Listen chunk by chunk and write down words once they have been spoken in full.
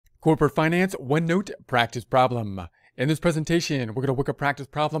Corporate Finance OneNote Practice Problem. In this presentation, we're going to work a practice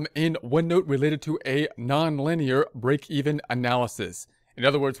problem in OneNote related to a nonlinear break-even analysis. In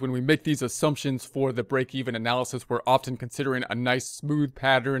other words, when we make these assumptions for the break-even analysis, we're often considering a nice smooth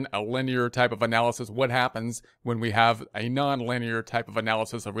pattern, a linear type of analysis. What happens when we have a nonlinear type of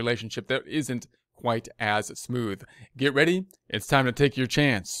analysis, a relationship that isn't quite as smooth? Get ready. It's time to take your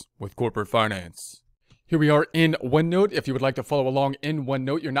chance with Corporate Finance. Here we are in OneNote. If you would like to follow along in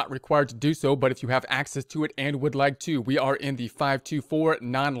OneNote, you're not required to do so, but if you have access to it and would like to, we are in the 524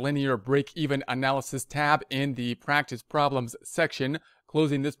 Nonlinear Break-Even Analysis tab in the Practice Problems section.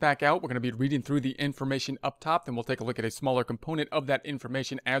 Closing this back out, we're going to be reading through the information up top, then we'll take a look at a smaller component of that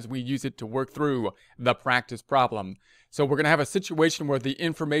information as we use it to work through the practice problem. So we're going to have a situation where the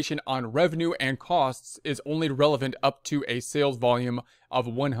information on revenue and costs is only relevant up to a sales volume of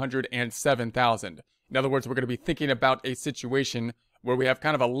 107,000. In other words, we're going to be thinking about a situation where we have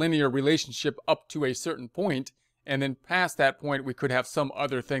kind of a linear relationship up to a certain point, and then past that point, we could have some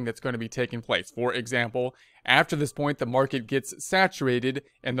other thing that's going to be taking place. For example, after this point, the market gets saturated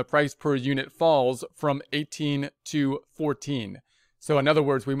and the price per unit falls from 18 to 14. So in other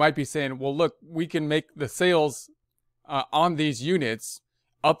words, we might be saying, well, look, we can make the sales on these units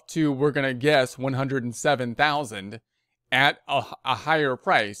up to, we're going to guess, 107,000 at a higher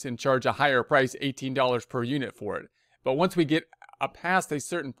price and charge a higher price, $18 per unit for it. But once we get past a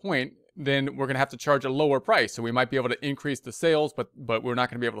certain point, then we're going to have to charge a lower price. So we might be able to increase the sales, but we're not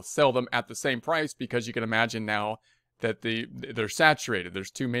going to be able to sell them at the same price because you can imagine now that they're saturated.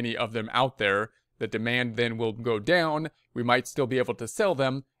 There's too many of them out there. The demand then will go down. We might still be able to sell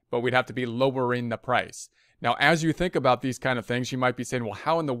them, but we'd have to be lowering the price. Now, as you think about these kind of things, you might be saying, well,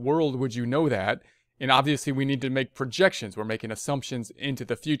 how in the world would you know that? And obviously, we need to make projections. We're making assumptions into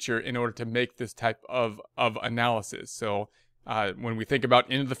the future in order to make this type of analysis. So when we think about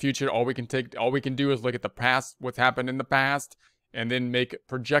into the future, all we can do is look at the past, what's happened in the past, and then make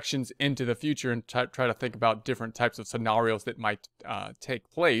projections into the future and try to think about different types of scenarios that might take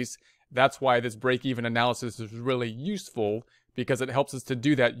place. That's why this break-even analysis is really useful, because it helps us to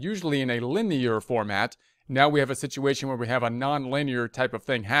do that usually in a linear format. Now we have a situation where we have a non-linear type of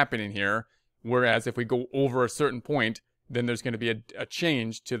thing happening here. Whereas if we go over a certain point, then there's going to be a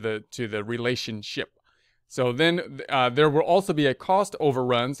change to the relationship. So then there will also be a cost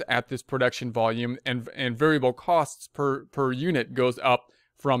overruns at this production volume, and variable costs per unit goes up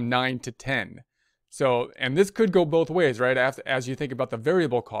from 9 to 10. So, and this could go both ways, right? As you think about the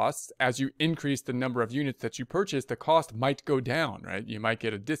variable costs, as you increase the number of units that you purchase, the cost might go down, right? You might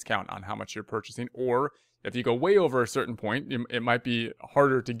get a discount on how much you're purchasing, or if you go way over a certain point, it might be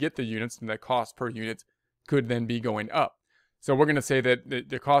harder to get the units, and the cost per unit could then be going up. So we're going to say that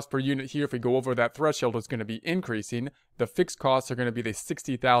the cost per unit here, if we go over that threshold, is going to be increasing. The fixed costs are going to be the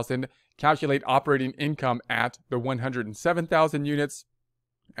 60,000. Calculate operating income at the 107,000 units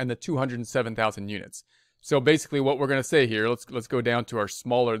and the 207,000 units. So basically what we're going to say here, let's go down to this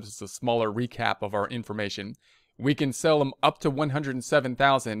is a smaller recap of our information. We can sell them up to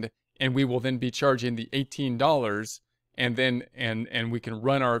 107,000, and we will then be charging the $18, and then and we can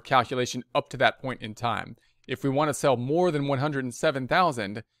run our calculation up to that point in time. If we want to sell more than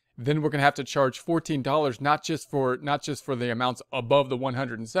 107,000, then we're going to have to charge $14, not just for the amounts above the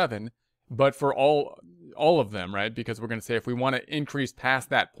 107, but for all of them, right? Because we're going to say if we want to increase past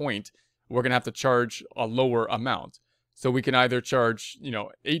that point, we're going to have to charge a lower amount. So we can either charge,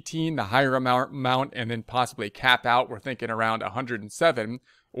 18, the higher amount, and then possibly cap out. We're thinking around 107.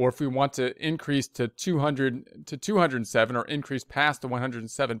 Or if we want to increase to 207 or increase past the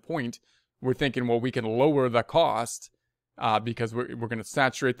 107 point, we're thinking, well, we can lower the cost because we're going to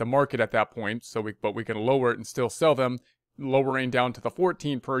saturate the market at that point. But we can lower it and still sell them, lowering down to the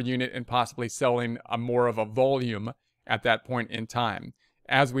 14 per unit and possibly selling more of a volume at that point in time.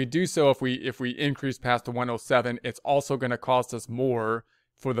 As we do so, if we increase past the 107, it's also going to cost us more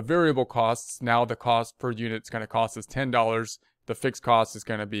for the variable costs. Now the cost per unit is going to cost us $10. The fixed cost is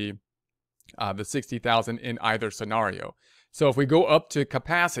going to be the 60,000 in either scenario. So if we go up to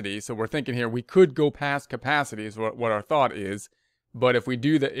capacity, so we're thinking here we could go past capacity is what our thought is. But if we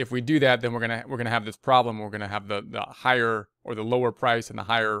do that, then we're gonna have this problem. We're gonna have the higher or the lower price and the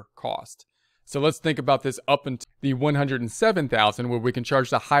higher cost. So let's think about this up into the 107,000, where we can charge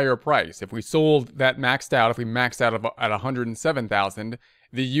the higher price. If we sold that maxed out, if we maxed out at 107,000,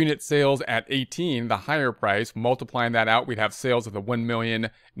 the unit sales at 18, the higher price, multiplying that out, we'd have sales of the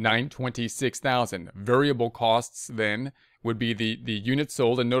 1,926,000. Variable costs then would be the units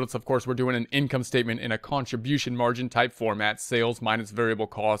sold. And notice, of course, we're doing an income statement in a contribution margin type format, sales minus variable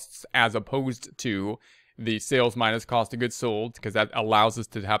costs, as opposed to the sales minus cost of goods sold, because that allows us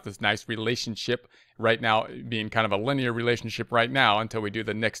to have this nice relationship right now, being kind of a linear relationship right now until we do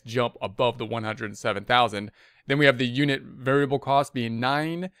the next jump above the 107,000. Then we have the unit variable cost being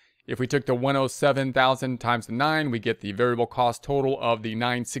 9. If we took the 107,000 times the 9, we get the variable cost total of the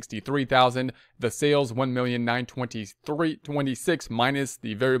 963,000. The sales 1,923,26 minus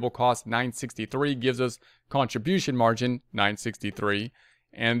the variable cost 963 gives us contribution margin 963.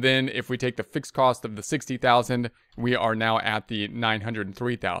 And then if we take the fixed cost of the 60,000, we are now at the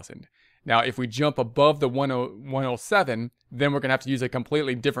 903,000. Now, if we jump above the 107, then we're going to have to use a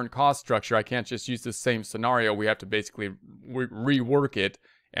completely different cost structure. I can't just use the same scenario. We have to basically rework it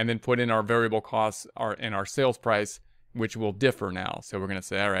and then put in our variable costs and our sales price, which will differ now. So we're going to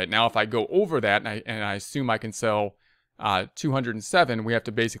say, all right, now if I go over that and I assume I can sell 207, we have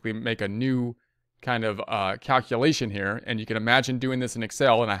to basically make a new kind of calculation here. And you can imagine doing this in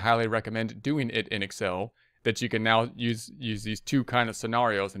Excel, and I highly recommend doing it in Excel, that you can now use these two kind of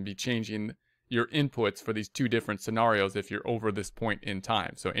scenarios and be changing your inputs for these two different scenarios if you're over this point in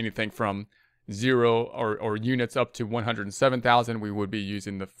time. So anything from 0 or units up to 107,000, we would be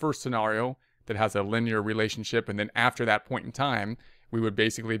using the first scenario that has a linear relationship. And then after that point in time, we would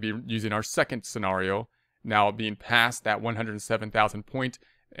basically be using our second scenario, now being past that 107,000 point,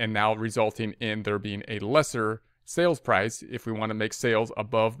 and now resulting in there being a lesser sales price if we want to make sales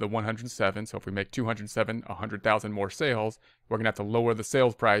above the 107. So if we make 207, 100,000 more sales, we're going to have to lower the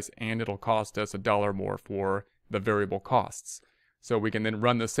sales price, and it'll cost us $1 more for the variable costs. So we can then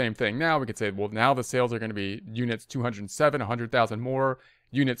run the same thing now. We could say, well, now the sales are going to be units 207, 100,000 more.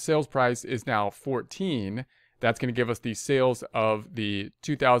 Unit sales price is now 14. That's going to give us the sales of the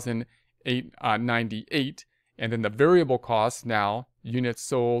 2,898. And then the variable costs now, units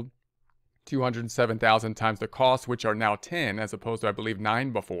sold 207,000 times the costs, which are now 10 as opposed to, I believe,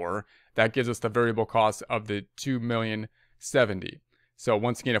 9 before. That gives us the variable cost of the 2,070,000. So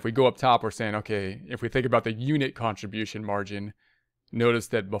once again, if we go up top, we're saying, okay, if we think about the unit contribution margin, notice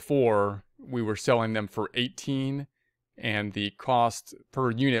that before we were selling them for 18 and the cost per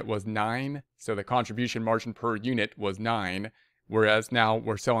unit was 9. So the contribution margin per unit was 9, whereas now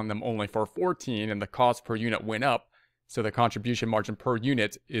we're selling them only for 14 and the cost per unit went up. So the contribution margin per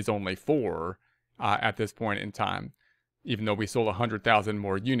unit is only 4 at this point in time, even though we sold 100,000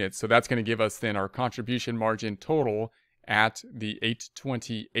 more units. So that's going to give us then our contribution margin total at the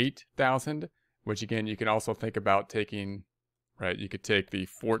 828,000, which again, you can also think about taking, right? You could take the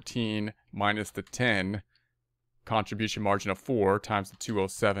 14 minus the 10 contribution margin of 4 times the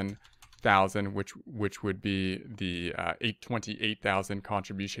 207,000, which would be the 828,000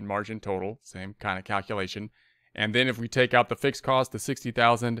 contribution margin total. Same kind of calculation. And then if we take out the fixed cost, the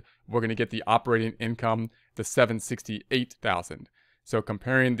 60,000, we're going to get the operating income, the 768,000. So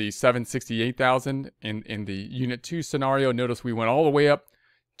comparing the 768,000 in the unit 2 scenario, notice we went all the way up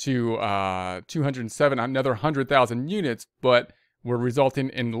to 207, another 100,000 units, but we're resulting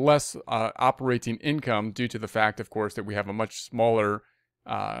in less operating income due to the fact, of course, that we have a much smaller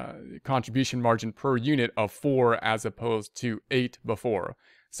contribution margin per unit of 4 as opposed to 8 before.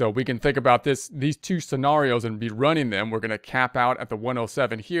 So we can think about these two scenarios and be running them. We're going to cap out at the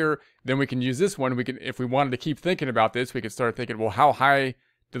 107 here. Then we can use this one. We can, if we wanted to keep thinking about this, we could start thinking, well, how high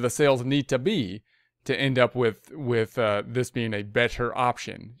do the sales need to be to end up with this being a better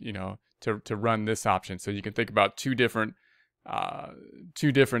option, you know, to run this option. So you can think about two different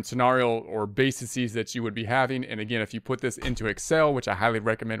scenario or bases that you would be having. And again, if you put this into Excel, which I highly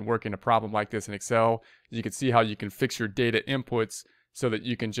recommend working a problem like this in Excel, you can see how you can fix your data inputs so that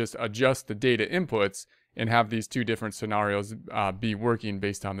you can just adjust the data inputs and have these two different scenarios be working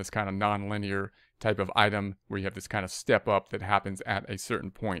based on this kind of nonlinear type of item where you have this kind of step up that happens at a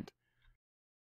certain point.